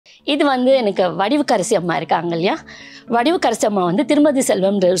இது வந்து எனக்கு வடிவுக்கரசி அம்மா இருக்காங்க இல்லையா, வடிவுக்கரசி அம்மா வந்து திருமதி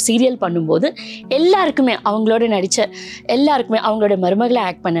செல்வம்ன்ற ஒரு சீரியல் பண்ணும்போது எல்லாருக்குமே அவங்களோட நடித்த எல்லாருக்குமே அவங்களோட மருமகளை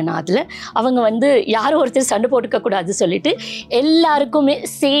ஆக்ட் பண்ணனா அதில் அவங்க வந்து யாரும் ஒருத்தர் சண்டை போட்டுக்கக்கூடாது சொல்லிட்டு எல்லாருக்குமே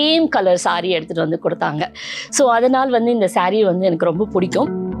சேம் கலர் சாரீ எடுத்துகிட்டு வந்து கொடுத்தாங்க. ஸோ அதனால் வந்து இந்த சாரீ வந்து எனக்கு ரொம்ப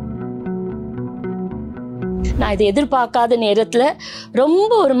பிடிக்கும். நான் இதை எதிர்பார்க்காத நேரத்தில் ரொம்ப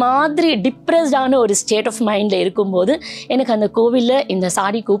ஒரு மாதிரி டிப்ரெஸ்டான ஒரு ஸ்டேட் ஆஃப் மைண்டில் இருக்கும்போது எனக்கு அந்த கோவிலில் இந்த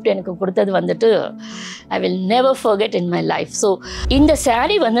சாரீ கூப்பிட்டு எனக்கு கொடுத்தது வந்துட்டு I will never forget in my life. So இந்த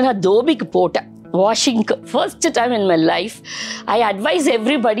சாரீ வந்து நான் தோபிக்கு போட்டேன் washing first time in my life. I advise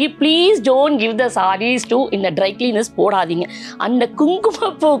everybody, please don't give the sarees to in the dry cleaners போடாதீங்க. அந்த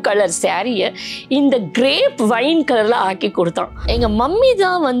குங்குமப்பூ கலர் சாரியை இந்த கிரேப் வைன் கலரில் ஆக்கி கொடுத்தான். எங்கள் மம்மி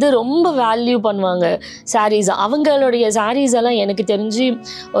தான் வந்து ரொம்ப வேல்யூ பண்ணுவாங்க சாரீஸ். அவங்களுடைய சாரீஸ் எல்லாம் எனக்கு தெரிஞ்சு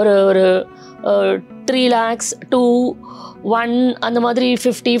ஒரு 3 lakhs 2 1 அந்த மாதிரி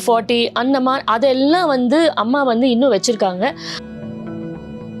 50 40 அந்த மாதிரி அதெல்லாம் வந்து அம்மா வந்து இன்னும் வச்சுருக்காங்க.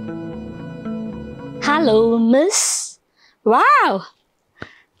 ஹலோ மிஸ், வாவ்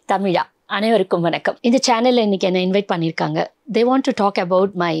தமிழா, அனைவருக்கும் வணக்கம். இந்த சேனலில் இன்றைக்கி என்னை இன்வைட் பண்ணியிருக்காங்க. they want to talk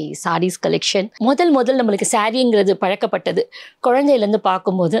about my sarees collection. முதல் நம்மளுக்கு சாரிங்கிறது பழக்கப்பட்டது குழந்தையிலேருந்து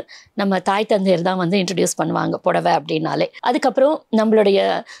பார்க்கும்போது நம்ம தாய் தந்தையர் தான் வந்து இன்ட்ரடியூஸ் பண்ணுவாங்க புடவை அப்படின்னாலே. அதுக்கப்புறம் நம்மளுடைய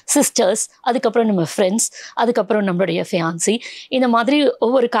சிஸ்டர்ஸ், அதுக்கப்புறம் நம்ம ஃப்ரெண்ட்ஸ், அதுக்கப்புறம் நம்மளுடைய ஃபியான்சி. இந்த மாதிரி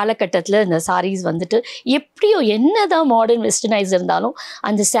ஒவ்வொரு காலகட்டத்தில் இந்த சாரீஸ் வந்துட்டு எப்படியோ என்ன தான் மாடர்ன் வெஸ்டர்னைஸ் இருந்தாலும்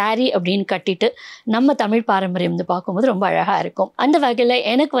அந்த சாரீ அப்படின்னு கட்டிட்டு நம்ம தமிழ் பாரம்பரியம் வந்து பார்க்கும்போது ரொம்ப அழகாக இருக்கும். அந்த வகையில்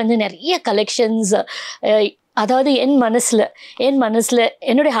எனக்கு வந்து நிறைய கலெக்ஷன்ஸ், அதாவது என் மனசில்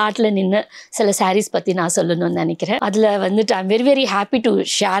என்னுடைய ஹார்ட்டில் நின்று சில சாரீஸ் பற்றி நான் சொல்லணும்னு நினைக்கிறேன். அதில் வந்துட்டு I'm very very happy to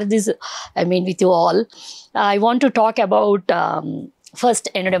share this with you all. I want to talk about first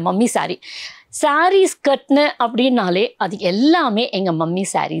என்னோடய மம்மி சாரீஸ் கட்டின அப்படின்னாலே அது எல்லாமே எங்கள் மம்மி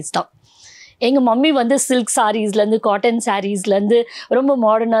சாரீஸ் தான். எங்கள் மம்மி வந்து சில்க் சாரீஸ்லேருந்து, காட்டன் சாரீஸ்லேருந்து, ரொம்ப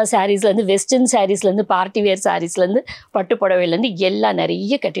மாடர்னாக சாரீஸ்லேருந்து, வெஸ்டர்ன் சாரீஸ்லேருந்து, பார்ட்டி வேர் சாரீஸ்லேருந்து, பட்டு புடவைலேருந்து எல்லாம்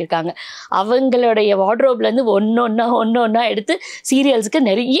நிறைய கட்டியிருக்காங்க. அவங்களுடைய வார்ட்ரோப்லேருந்து ஒன்று எடுத்து சீரியல்ஸுக்கு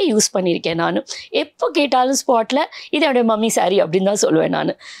நிறைய யூஸ் பண்ணியிருக்கேன். நான் எப்போ கேட்டாலும் ஸ்பாட்டில் இது என்னோடய மம்மி சாரீ அப்படின்னு தான் சொல்லுவேன்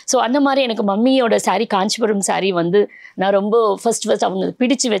நான். ஸோ அந்த மாதிரி எனக்கு மம்மியோட சாரீ, காஞ்சிபுரம் சாரீ வந்து நான் ரொம்ப ஃபர்ஸ்ட் அவங்க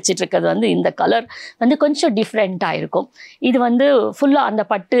பிடிச்சு வச்சிட்ருக்கிறது வந்து இந்த கலர் வந்து கொஞ்சம் டிஃப்ரெண்ட்டாக இருக்கும். இது வந்து ஃபுல்லாக அந்த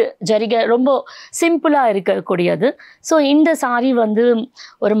பட்டு ஜரிகை ரொம்ப சிம்பிளாக இருக்கக்கூடியது. ஸோ இந்த சாரீ வந்து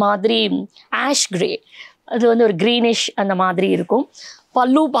ஒரு மாதிரி ஆஷ் கிரே, அது வந்து ஒரு க்ரீனிஷ் அந்த மாதிரி இருக்கும்.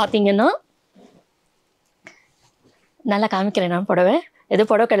 பல்லு பார்த்தீங்கன்னா நல்லா காமிக்கிறேன் நான் புடவை, ஏதோ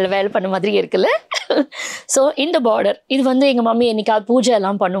புடவை கடையில் வேலை பண்ண மாதிரி இருக்குல்ல. ஸோ இந்த பார்டர் இது வந்து எங்கள் மம்மி என்னைக்காவது பூஜை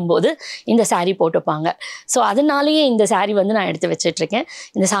எல்லாம் பண்ணும்போது இந்த சாரீ போட்டுப்பாங்க. ஸோ அதனாலேயே இந்த சாரீ வந்து நான் எடுத்து வச்சிட்ருக்கேன்.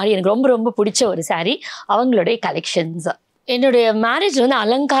 இந்த சாரீ எனக்கு ரொம்ப ரொம்ப பிடிச்ச ஒரு சாரீ. அவங்களுடைய கலெக்ஷன்ஸ், என்னுடைய மேரேஜ் வந்து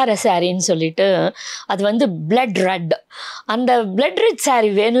அலங்கார சாரின்னு சொல்லிட்டு அது வந்து பிளட் ரெட், அந்த பிளட் ரெட் சாரீ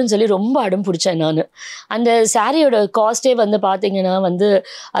வேணும்னு சொல்லி ரொம்ப அடம் பிடிச்சேன் நான். அந்த சாரியோட காஸ்ட்டே வந்து பார்த்திங்கன்னா வந்து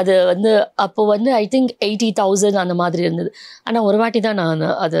அது வந்து அப்போது வந்து ஐ திங்க் 80,000 அந்த மாதிரி இருந்தது. ஆனால் ஒரு வாட்டி தான் நான்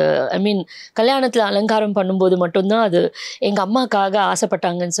அது கல்யாணத்தில் அலங்காரம் பண்ணும்போது மட்டும்தான் அது எங்கள் அம்மாக்காக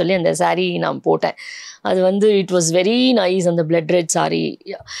ஆசைப்பட்டாங்கன்னு சொல்லி அந்த சாரீ நான் போட்டேன். அது வந்து இட் வாஸ் வெரி நைஸ், அந்த பிளட் ரெட் சாரீ.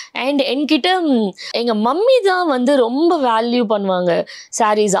 அண்ட் என்கிட்ட எங்கள் மம்மி தான் வந்து ரொம்ப வேல்யூ பண்ணுவாங்க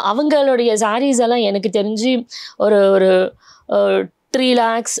சாரீஸ். அவங்களுடைய சாரீஸ் எல்லாம் எனக்கு தெரிஞ்சு ஒரு 3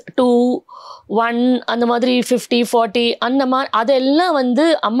 lakhs 2 1 அந்த மாதிரி 50 40 அந்த மாதிரி அதெல்லாம் வந்து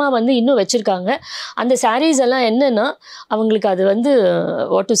அம்மா வந்து இன்னும் வச்சுருக்காங்க. அந்த சாரீஸ் எல்லாம் என்னென்னா அவங்களுக்கு அது வந்து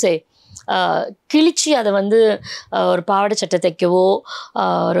வாட் டு சே, கிழிச்சி அதை வந்து ஒரு பாவாடை சட்டை தைக்கவோ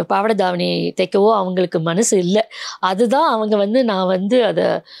ஒரு பாவாடை தாவணி தைக்கவோ அவங்களுக்கு மனசு இல்லை. அதுதான் அவங்க வந்து நான் வந்து அதை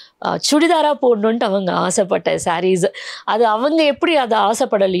சுடிதாராக போடணுன்ட்டு அவங்க ஆசைப்பட்ட சாரீஸ். அது அவங்க எப்படி அதை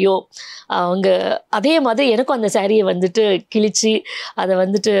ஆசைப்படலையோ அவங்க அதே மாதிரி எனக்கும் அந்த சாரியை வந்துட்டு கிழிச்சி அதை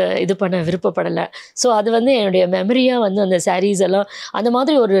வந்துட்டு இது பண்ண விருப்பப்படலை. ஸோ அது வந்து என்னுடைய மெமரியாக வந்து அந்த சாரீஸ் எல்லாம் அந்த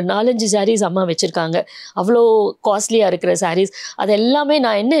மாதிரி ஒரு 4-5 சாரீஸ் அம்மா வச்சுருக்காங்க. அவ்வளோ காஸ்ட்லியாக இருக்கிற சாரீஸ். அது எல்லாமே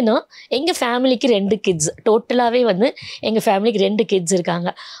நான் என்னென்னா எங்கள் ஃபேமிலிக்கு 2 கிட்ஸ், டோட்டலாகவே வந்து எங்கள் ஃபேமிலிக்கு 2 கிட்ஸ் இருக்காங்க.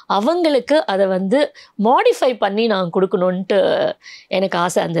 அவங்களுக்கு அதை வந்து மாடிஃபை பண்ணி நான் கொடுக்கணுன்ட்டு எனக்கு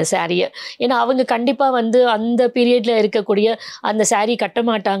ஆசை அந்த சாரியை. ஏன்னா அவங்க கண்டிப்பாக வந்து அந்த பீரியடில் இருக்கக்கூடிய அந்த சாரீ கட்ட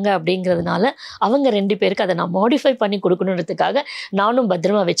மாட்டாங்க அப்படிங்கிறதுனால அவங்க 2 பேருக்கு அதை நான் மாடிஃபை பண்ணி கொடுக்கணுன்றதுக்காக நானும்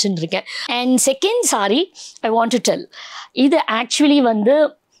பத்திரமா வச்சுட்டு இருக்கேன். And second sari I want to tell, இது ஆக்சுவலி வந்து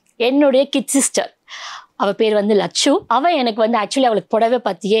என்னுடைய கிட் சிஸ்டர், அவள் பேர் வந்து லட்சு. அவள் எனக்கு வந்து ஆக்சுவலி அவளுக்கு புடவை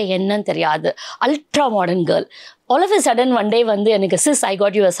பற்றியே என்னன்னு தெரியாது, ultra modern girl. All of a sudden one day வந்து எனக்கு sis I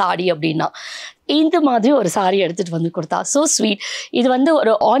got you a sorry அப்படின்னா இந்த மாதிரி ஒரு சாரி எடுத்துகிட்டு வந்து கொடுத்தா. So sweet. இது வந்து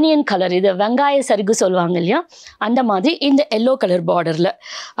ஒரு ஆனியன் கலர், இது வெங்காய சருகு சொல்லுவாங்க இல்லையா, அந்த மாதிரி இந்த எல்லோ கலர் பார்டரில்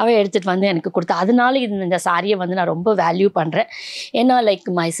அவள் எடுத்துகிட்டு வந்து எனக்கு கொடுத்தா. அதனால இந்த சாரியை வந்து நான் ரொம்ப வேல்யூ பண்ணுறேன். ஏன்னா like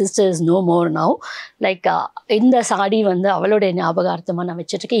my sister is no more now. Like இந்த சாரி வந்து அவளுடைய ஞாபகார்த்தமாக நான்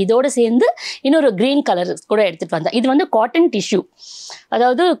வச்சுட்ருக்கேன். இதோடு சேர்ந்து இன்னொரு க்ரீன் கலர் கூட எடுத்துகிட்டு வந்தேன். இது வந்து காட்டன் டிஷ்யூ,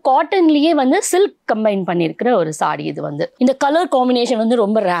 அதாவது காட்டன்லேயே வந்து சில்க் கம்பைன் பண்ணியிருக்கிற ஒரு சாரி. இது வந்து இந்த கலர் காம்பினேஷன் வந்து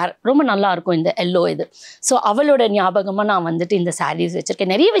ரொம்ப ரேர், ரொம்ப நல்லாயிருக்கும் இந்த எல்லோ இது. ஸோ அவளோட ஞாபகமாக நான் வந்துட்டு இந்த சாரீஸ்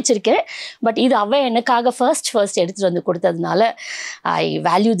வச்சுருக்கேன், நிறைய வச்சுருக்கேன். பட் இது அவள் எனக்காக ஃபர்ஸ்ட் எடுத்துகிட்டு வந்து கொடுத்ததுனால ஐ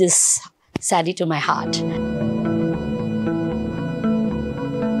value this sorry to my heart.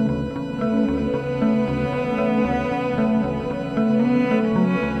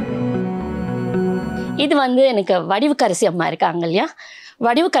 இது வந்து எனக்கு வடிவுக்கரசி அம்மா இருக்காங்க இல்லையா,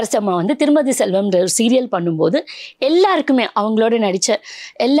 வடிவுக்கரசி அம்மா வந்து திருமதி செல்வம்ன்ற ஒரு சீரியல் பண்ணும்போது எல்லாருக்குமே, அவங்களோட நடித்த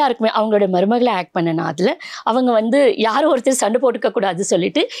எல்லாருக்குமே, அவங்களோட மருமகளை ஆக்ட் பண்ணனா அதில் அவங்க வந்து யாரும் ஒருத்தர் சண்டை போட்டுக்கக்கூடாது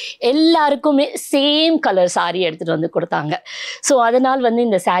சொல்லிட்டு எல்லாருக்குமே சேம் கலர் சாரி எடுத்துகிட்டு வந்து கொடுத்தாங்க. ஸோ அதனால் வந்து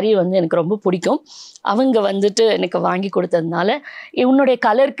இந்த சாரீ வந்து எனக்கு ரொம்ப பிடிக்கும். அவங்க வந்துட்டு எனக்கு வாங்கி கொடுத்ததுனால உன்னுடைய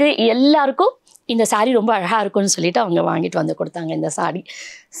கலருக்கு எல்லாருக்கும் இந்த சாரீ ரொம்ப அழகாக இருக்கும்னு சொல்லிட்டு அவங்க வாங்கிட்டு வந்து கொடுத்தாங்க இந்த sari.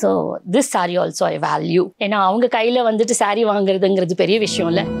 So this sari also I value. ஏன்னா அவங்க கையில் வந்துட்டு சாரீ வாங்குறதுங்கிறது பெரிய விஷயம்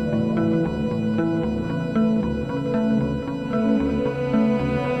இல்லை.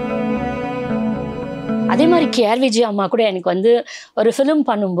 அதே மாதிரி கேஆர் விஜய் அம்மா கூட எனக்கு வந்து ஒரு ஃபிலிம்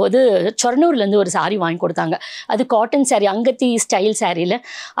பண்ணும்போது சொர்ணூர்லேருந்து ஒரு சாரீ வாங்கி கொடுத்தாங்க. அது காட்டன் சாரீ, அங்கத்தி ஸ்டைல் சாரியில்.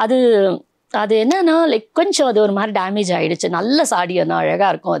 அது என்னன்னா லைக் கொஞ்சம் அது ஒரு மாதிரி டேமேஜ் ஆகிடுச்சு. நல்ல சாரி, ஆனால்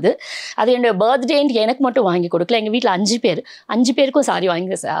அழகாக இருக்கும். அது என்னோடய பர்த்டேன்ட்டு எனக்கு மட்டும் வாங்கி கொடுக்கல, எங்கள் வீட்டில் 5 பேருக்கும் சாரி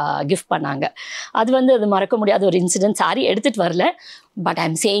வாங்கி கிஃப்ட் பண்ணாங்க. அது வந்து அது மறக்க முடியாத ஒரு இன்சிடென்ட். சாரி எடுத்துகிட்டு வரல, but I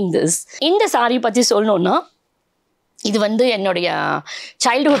am saying this. இந்த சாரி பற்றி சொல்லணுன்னா, இது வந்து என்னுடைய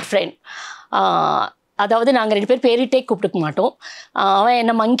சைல்டுஹுட் ஃப்ரெண்ட். அதாவது நாங்கள் 2 பேர் பேரிட்டே கூப்பிட்டுக்க மாட்டோம். அவன்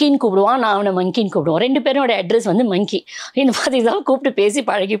என்னை மங்கின்னு கூப்பிடுவான், நான் அவனை மங்கின்னு கூப்பிடுவோம். 2 பேரோட அட்ரஸ் வந்து மங்கி. இந்த மாதிரி தான் கூப்பிட்டு பேசி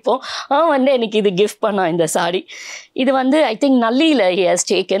பழகிப்போம். அவன் வந்து எனக்கு இது கிஃப்ட் பண்ணான் இந்த சாரி. இது வந்து I think நல்லியில் he has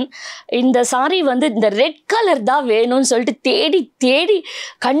taken. இந்த சாரி வந்து இந்த ரெட் கலர் தான் வேணும்னு சொல்லிட்டு தேடி தேடி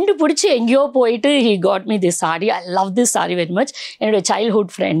கண்டுபிடிச்சி எங்கேயோ போயிட்டு he got me this sorry. I love this sorry very much. என்னுடைய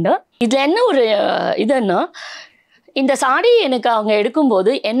சைல்ட்ஹுட் ஃப்ரெண்டு. இதில் என்ன ஒரு இதுன்னா, இந்த சாரி எனக்கு அவங்க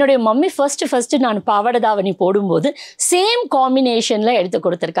எடுக்கும்போது என்னுடைய மம்மி ஃபர்ஸ்ட் நான் பாவாடை தாவணி போடும்போது சேம் காம்பினேஷனில் எடுத்து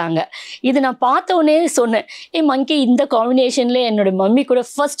கொடுத்துருக்காங்க. இது நான் பார்த்தோன்னே சொன்னேன், மங்கி இந்த காம்பினேஷனில் என்னுடைய மம்மி கூட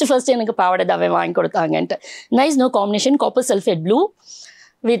ஃபர்ஸ்ட் எனக்கு பாவாடை தாவணி வாங்கி கொடுத்தாங்கன்ட்டு. Nice no combination, copper sulphate blue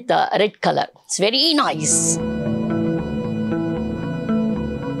with red colour. It's very nice.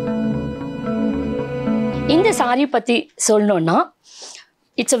 இந்த சாரி பற்றி சொல்லணுன்னா,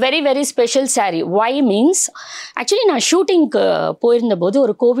 it's a very very special sari. Why means, actually நான் ஷூட்டிங்க்கு போயிருந்தபோது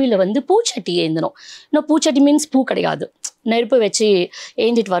ஒரு கோவிலில் வந்து பூச்சட்டி ஏந்தணும். இன்னும் பூச்சட்டி மீன்ஸ் பூ கிடையாது, நெருப்பு வச்சு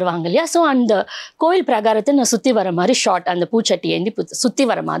ஏந்திட்டு வருவாங்க இல்லையா. ஸோ அந்த கோவில் பிரகாரத்தை நான் சுற்றி வர மாதிரி ஷார்ட், அந்த பூச்சட்டி ஏந்தி சுற்றி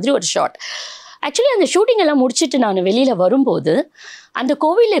வர மாதிரி ஒரு ஷார்ட். ஆக்சுவலி அந்த ஷூட்டிங் எல்லாம் முடிச்சுட்டு நான் வெளியில் வரும்போது அந்த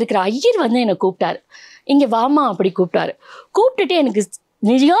கோவிலில் இருக்கிற ஐயர் வந்து என்னை கூப்பிட்டாரு, இங்கே வாமா அப்படி கூப்பிட்டாரு. கூப்பிட்டுட்டு எனக்கு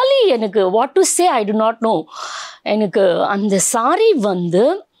ரியலி எனக்கு what to say I to not know. எனக்கு அந்த சாரி வந்து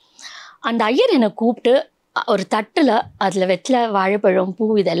அந்த ஐயர் என்னை கூப்பிட்டு ஒரு தட்டில் அதில் வெற்றில வாழைப்பழம் பூ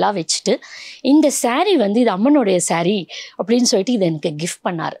இதெல்லாம் வச்சுட்டு, இந்த சாரீ வந்து இது அம்மனுடைய சாரீ அப்படின்னு சொல்லிட்டு இதை எனக்கு கிஃப்ட்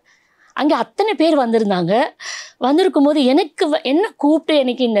பண்ணார். அங்கே அத்தனை பேர் வந்திருந்தாங்க. வந்திருக்கும்போது எனக்கு என்ன கூப்பிட்டு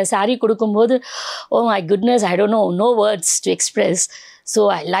எனக்கு இந்த சாரீ கொடுக்கும்போது, oh my goodness, I don't know, no words to express. So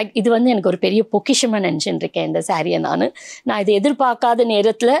I like, இது வந்து எனக்கு ஒரு பெரிய பொக்கிஷமாக நினச்சின்னு இருக்கேன் இந்த சாரியை. நான் இதை எதிர்பார்க்காத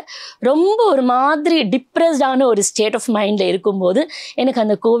நேரத்தில் ரொம்ப ஒரு மாதிரி டிப்ரெஸ்டான ஒரு ஸ்டேட் ஆஃப் மைண்டில் இருக்கும்போது எனக்கு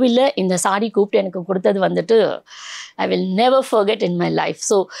அந்த கோவிலில் இந்த சாரி கூப்பிட்டு எனக்கு கொடுத்தது வந்துட்டு I will never forget in my life.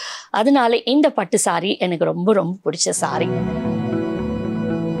 So அதனால இந்த பட்டு சாரி எனக்கு ரொம்ப ரொம்ப பிடிச்ச சாரி.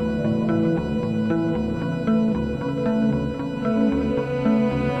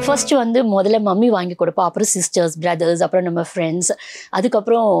 ஃபர்ஸ்ட் வந்து முதல்ல மம்மி வாங்கி கொடுப்பா, அப்புறம் சிஸ்டர்ஸ், பிரதர்ஸ், அப்புறம் நம்ம ஃப்ரெண்ட்ஸ்,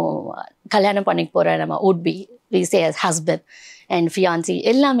 அதுக்கப்புறம் கல்யாணம் பண்ணிக்க போகிற நம்ம would P we say as husband and fiancé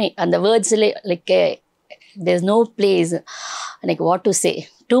எல்லாமே அந்த வேர்ட்ஸ்லேயே like there is no place like what to say,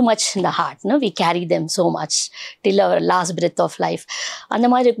 too much in the heart, no, we carry them so much till our last breath of life. அந்த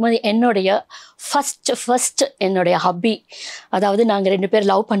மாதிரி இருக்கும்போது என்னுடைய first என்னுடைய ஹப்பி, அதாவது நாங்கள் 2 பேர்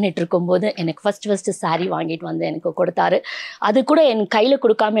லவ் பண்ணிட்டு இருக்கும்போது எனக்கு ஃபர்ஸ்ட் சாரீ வாங்கிட்டு வந்து எனக்கு கொடுத்தாரு. அது கூட என் கையில்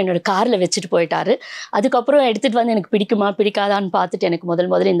கொடுக்காம என்னோட காரில் வச்சுட்டு போயிட்டாரு. அதுக்கப்புறம் எடுத்துகிட்டு வந்து எனக்கு பிடிக்குமா பிடிக்காதான்னு பார்த்துட்டு எனக்கு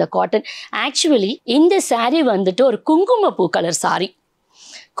முதல்ல இந்த காட்டன், ஆக்சுவலி இந்த சாரீ வந்துட்டு ஒரு குங்குமப்பூ கலர் சாரீ.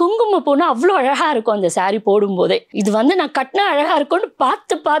 குங்குமப்பூனா அவ்வளோ அழகாக இருக்கும் அந்த saree போடும்போதே. இது வந்து நான் கட்டினா அழகாக இருக்கும்னு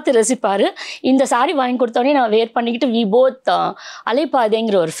பார்த்து ரசிப்பார். இந்த saree வாங்கி கொடுத்தோடனே நான் வேர் பண்ணிக்கிட்டு வி போத்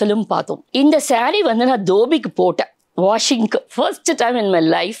அலைப்பாதைங்கிற ஒரு ஃபிலிம் பார்த்தோம். இந்த saree வந்து நான் தோபிக்கு போட்டேன். Washing first time in my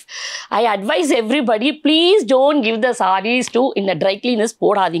life. I advise everybody, please don't give the sarees to in the dry cleaners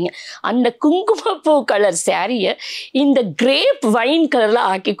போடாதீங்க. அந்த குங்குமப்பூ கலர் சாரியை இந்த கிரேப் வைன் கலரில்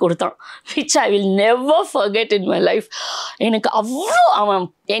ஆக்கி கொடுத்தான், which I will never forget in my life. எனக்கு அவ்வளோ அவன்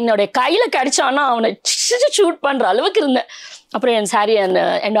என்னுடைய கையில் கடிச்சான்னா அவனை ஷூட் பண்ணுற அளவுக்கு இருந்தேன். அப்புறம் என் சாரி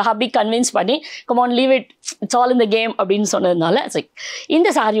என்னோட ஹப்பி கன்வின்ஸ் பண்ணி come on leave it, it's all in the game அப்படின்னு சொன்னதுனால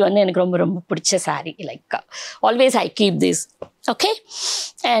இந்த சாரி வந்து எனக்கு ரொம்ப ரொம்ப பிடிச்ச sorry. Like always I keep this. Okay.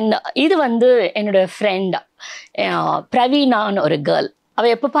 And இது வந்து என்னோட ஃப்ரெண்ட் பிரவீனான்னு ஒரு கேர்ள்.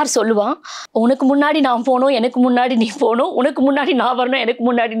 அவள் எப்போ பார் சொல்லுவான், உனக்கு முன்னாடி நான் போகணும், எனக்கு முன்னாடி நீ போகணும், உனக்கு முன்னாடி நான் வரணும், எனக்கு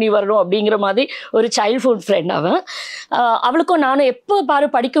முன்னாடி நீ வரணும் அப்படிங்கிற மாதிரி ஒரு சைல்ட்ஹுட் ஃப்ரெண்ட் அவன். அவளுக்கும் நானும் எப்போ பாரு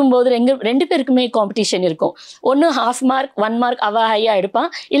படிக்கும்போது ரெண்டு பேருக்குமே காம்படிஷன் இருக்கும். ஒன்று ½ மார்க் 1 மார்க் அவள் ஹையாக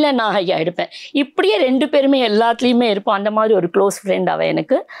எடுப்பான், இல்லை நான் ஹையாக எடுப்பேன். இப்படியே ரெண்டு பேருமே எல்லாத்துலேயுமே இருப்போம். அந்த மாதிரி ஒரு க்ளோஸ் ஃப்ரெண்ட் அவள்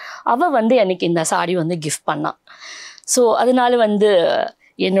எனக்கு. அவள் வந்து எனக்கு இந்த சாரி வந்து கிஃப்ட் பண்ணான். ஸோ அதனால வந்து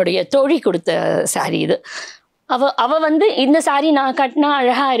என்னுடைய தோழி கொடுத்த சாரி இது. அவள் வந்து இந்த சாரி நான் கட்டினா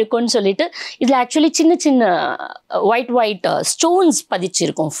அழகாக இருக்கும்னு சொல்லிட்டு இதில் ஆக்சுவலி சின்ன சின்ன ஒயிட் ஸ்டோன்ஸ்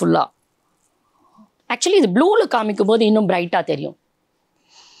பதிச்சிருக்கோம் ஃபுல்லாக. ஆக்சுவலி இது ப்ளூவில் காமிக்கும் போது இன்னும் பிரைட்டாக தெரியும்.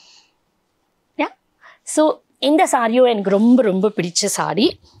 ஸோ இந்த சாரியும் எனக்கு ரொம்ப ரொம்ப பிடிச்ச சாரி.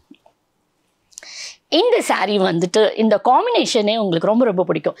 இந்த சாரீ வந்துட்டு இந்த காம்பினேஷனே உங்களுக்கு ரொம்ப ரொம்ப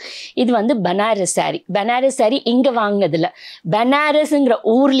பிடிக்கும். இது வந்து பனாரஸ் சாரீ. பனாரஸ் சாரீ இங்கே வாங்கினதில்ல, பனாரஸுங்கிற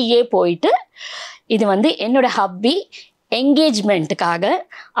ஊர்லேயே போயிட்டு இது வந்து என்னோட ஹப்பி என்கேஜ்மெண்ட்டுக்காக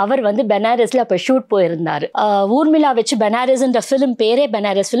அவர் வந்து பனாரஸில் அப்போ ஷூட் போயிருந்தார். ஊர்மிளா வச்சு பனாரஸ்ன்ற ஃபிலிம் பேரே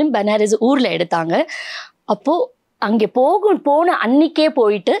பனாரஸ் ஃபிலிம், பனாரஸ் ஊரில் எடுத்தாங்க. அப்போது அங்கே போன அன்னைக்கே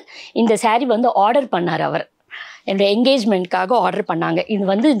போயிட்டு இந்த சாரீ வந்து ஆர்டர் பண்ணார் அவர். என்னோட என்கேஜ்மெண்ட்காக ஆர்டர் பண்ணாங்க. இது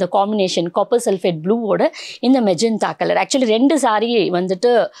வந்து இந்த காம்பினேஷன் காப்பர் சல்ஃபேட் ப்ளூவோட இந்த மெஜந்தா கலர். ஆக்சுவலி 2 சாரீ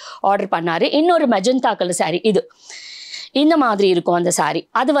வந்துட்டு ஆர்டர் பண்ணார். இன்னொரு மெஜந்தா கலர் சாரீ இது இந்த மாதிரி இருக்கும் அந்த சாரீ.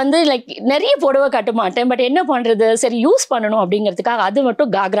 அது வந்து லைக் நிறைய புடவை கட்ட மாட்டேன், பட் என்ன பண்ணுறது, சரி யூஸ் பண்ணணும் அப்படிங்கிறதுக்காக அது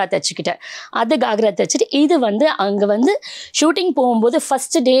மட்டும் காக்ரா தைச்சிக்கிட்டேன். அது காக்ரா தைச்சிட்டு இது வந்து அங்கே வந்து ஷூட்டிங் போகும்போது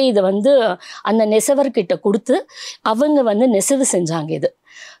ஃபஸ்ட் டே இதை வந்து அந்த நெசவர்கிட்ட கொடுத்து அவங்க வந்து நெசவு செஞ்சாங்க. இது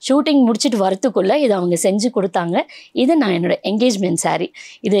ஷூட்டிங் முடிச்சுட்டு வரத்துக்குள்ளே இதை அவங்க செஞ்சு கொடுத்தாங்க. இது நான் என்னோட என்கேஜ்மெண்ட் சாரீ.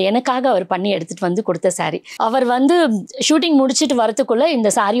 இது எனக்காக அவர் பண்ணி எடுத்துகிட்டு வந்து கொடுத்த சாரீ. அவர் வந்து ஷூட்டிங் முடிச்சுட்டு வரத்துக்குள்ளே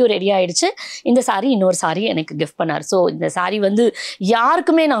இந்த சாரியும் ரெடி ஆகிடுச்சு. இந்த சாரீ இன்னொரு சாரீ எனக்கு கிஃப்ட் பண்ணார். ஸோ இந்த சாரீ வந்து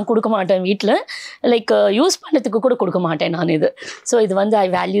யாருக்குமே நான் கொடுக்க மாட்டேன் வீட்டில், லைக் யூஸ் பண்ணதுக்கு கூட கொடுக்க மாட்டேன் நான் இது. ஸோ இது வந்து ஐ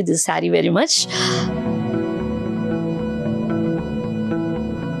value this sari very much.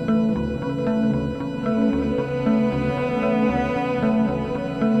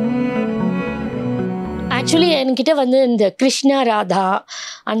 Actually என்கிட்ட வந்து இந்த கிருஷ்ணா ராதா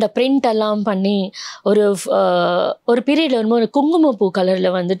அந்த பிரிண்ட் எல்லாம் பண்ணி ஒரு பீரியடில் வரும்போது குங்குமப்பூ கலரில்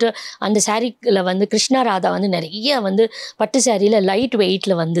வந்துட்டு அந்த சாரீயில் வந்து கிருஷ்ணா ராதா வந்து நிறைய வந்து பட்டு சாரியில் லைட்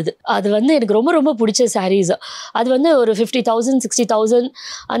வெயிட்டில் வந்தது. அது வந்து எனக்கு ரொம்ப ரொம்ப பிடிச்ச சாரீஸ். அது வந்து ஒரு 50,000 60,000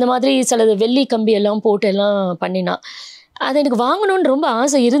 அந்த மாதிரி சிலது வெள்ளி கம்பி எல்லாம் போட்டு எல்லாம் பண்ணினா அது எனக்கு வாங்கணுன்னு ரொம்ப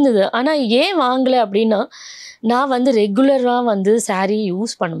ஆசை இருந்தது. ஆனால் ஏன் வாங்கலை அப்படின்னா, நான் வந்து ரெகுலராக வந்து சாரீ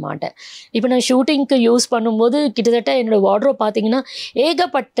யூஸ் பண்ண மாட்டேன். இப்போ நான் ஷூட்டிங்க்கு யூஸ் பண்ணும்போது கிட்டத்தட்ட என்னோடய வார்ட்ரோப் பார்த்தீங்கன்னா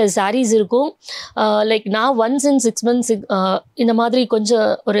ஏகப்பட்ட சாரீஸ் இருக்கும். லைக் நான் ஒன்ஸ் இன் 6 months இந்த மாதிரி கொஞ்சம்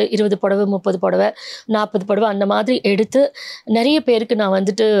ஒரு 20 புடவை 30 புடவை 40 புடவை அந்த மாதிரி எடுத்து நிறைய பேருக்கு நான்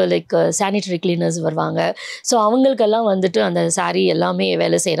வந்துட்டு லைக் சானிட்டரி கிளீனர்ஸ் வருவாங்க. ஸோ அவங்களுக்கெல்லாம் வந்துட்டு அந்த சாரீ எல்லாமே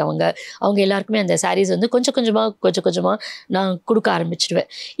வேலை செய்கிறவங்க அவங்க எல்லாருக்குமே அந்த சாரீஸ் வந்து கொஞ்சம் கொஞ்சமாக நான் கொடுக்க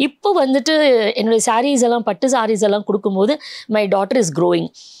ஆரம்பிச்சிடுவேன். இப்போ வந்துட்டு என்னுடைய சாரீஸ் எல்லாம் பட்டு சாரீஸ் எல்லாம் கொடுக்கும்போது மை டாட்டர் இஸ் க்ரோயிங்.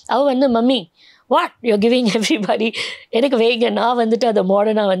 அவள் வந்து mummy what you giving everybody, எனக்கு வேங்க நான் வந்துட்டு அதை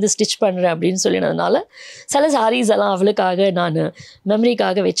மாடர்னாக வந்து ஸ்டிச் பண்ணுறேன் அப்படின்னு சொல்லினதுனால சில சாரீஸ் எல்லாம் அவளுக்காக நான்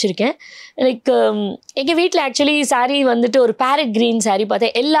மெமரிக்காக வச்சுருக்கேன். லைக் எங்கள் வீட்டில் ஆக்சுவலி சாரீ வந்துட்டு ஒரு பேரட் க்ரீன் சாரீ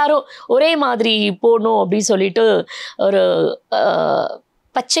பார்த்தேன், எல்லாரும் ஒரே மாதிரி போடணும் அப்படின்னு சொல்லிட்டு ஒரு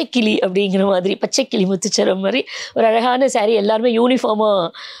பச்சை கிளி அப்படிங்கிற மாதிரி பச்சை கிளி முத்துச்சரம் மாதிரி ஒரு அழகான சாரீ எல்லாருமே யூனிஃபார்மாக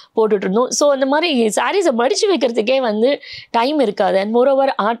போட்டுட்டு இருந்தோம். ஸோ அந்த மாதிரி சாரீஸை மடித்து வைக்கிறதுக்கே வந்து டைம் இருக்காது. அண்ட்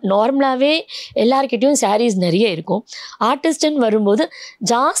மோரோவர் நார்மலாகவே எல்லாருக்கிட்டையும் சாரீஸ் நிறைய இருக்கும். ஆர்டிஸ்ட்டுன்னு வரும்போது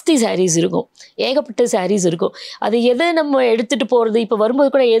ஜாஸ்தி சாரீஸ் இருக்கும், ஏகப்பட்ட சாரீஸ் இருக்கும். அது எதை நம்ம எடுத்துகிட்டு போகிறது, இப்போ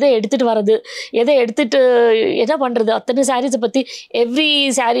வரும்போது கூட எதை எடுத்துகிட்டு வர்றது, எதை எடுத்துகிட்டு என்ன பண்ணுறது, அத்தனை சாரீஸை பற்றி எவ்ரி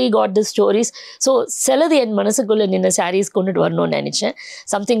சாரீ காட் தி ஸ்டோரிஸ். ஸோ சிலது என் மனசுக்குள்ளே நின்று சாரீஸ் கொண்டுட்டு வரணும்னு நினச்சேன்.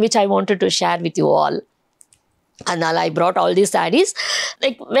 Something which I wanted to share with you all. அதனால் ஐ broad all these saris.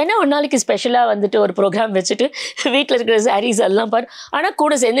 Like வேணா ஒரு நாளைக்கு ஸ்பெஷலாக வந்துட்டு ஒரு ப்ரோக்ராம் வச்சுட்டு வீட்டில் இருக்கிற சாரீஸ் எல்லாம் பாரு, ஆனால்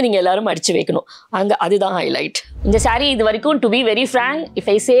கூட சேர்ந்து நீங்கள் எல்லாரும் அடித்து வைக்கணும். அதுதான் ஹைலைட். இந்த சாரீ இது வரைக்கும், to be very Frank,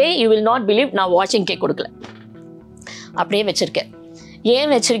 if I say you will not believe, நான் வாஷிங் கேக் கொடுக்கல, அப்படியே வச்சுருக்கேன்.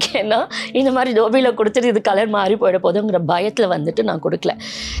 ஏன் வச்சுருக்கேன்னா இந்த மாதிரி தோபியில் கொடுத்துட்டு இது கலர் மாறி போயிட போதுங்கிற பயத்தில் வந்துட்டு நான் கொடுக்கல.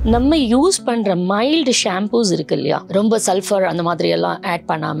 நம்ம யூஸ் பண்ணுற மைல்டு ஷாம்பூஸ் இருக்குது இல்லையா, ரொம்ப சல்ஃபர் அந்த மாதிரியெல்லாம் ஆட்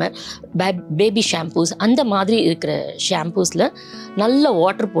பண்ணாமல் பேபி ஷாம்பூஸ், அந்த மாதிரி இருக்கிற ஷாம்பூஸில் நல்ல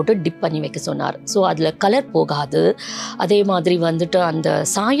வாட்டர் போட்டு டிப் பண்ணி வைக்க சொன்னார். ஸோ அதில் கலர் போகாது, அதே மாதிரி வந்துட்டு அந்த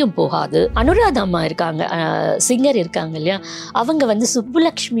சாயம் போகாது. அனுராதா அம்மா இருக்காங்க, சிங்கர் இருக்காங்க இல்லையா, அவங்க வந்து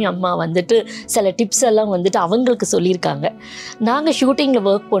சுப்புலக்ஷ்மி அம்மா வந்துட்டு சில டிப்ஸ் எல்லாம் வந்துட்டு அவங்களுக்கு சொல்லியிருக்காங்க. நாங்கள் ஷூட்டிங்கில்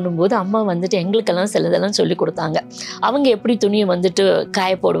ஒர்க் பண்ணும்போது அம்மா வந்துட்டு எங்களுக்கெல்லாம் சிலதெல்லாம் சொல்லி கொடுத்தாங்க. அவங்க எப்படி துணியை வந்துட்டு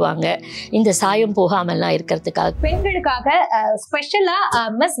காய போடுவாங்க இந்த சாயம் போகாமல்லாம் இருக்கிறதுக்காக. பெண்களுக்காக ஸ்பெஷலாக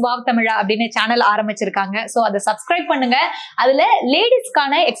மிஸ் வாவ் தமிழா அப்படின்னு சேனல் ஆரம்பிச்சிருக்காங்க. ஸோ அதை சப்ஸ்கிரைப் பண்ணுங்க. அதில்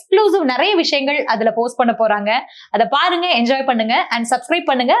லேடிஸ்க்கான எக்ஸ்க்ளூசிவ் நிறைய விஷயங்கள் அதில் போஸ்ட் பண்ண போகிறாங்க. அதை பாருங்க, என்ஜாய் பண்ணுங்க அண்ட் சப்ஸ்கிரைப்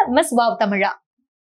பண்ணுங்க மிஸ் வாவ் தமிழா.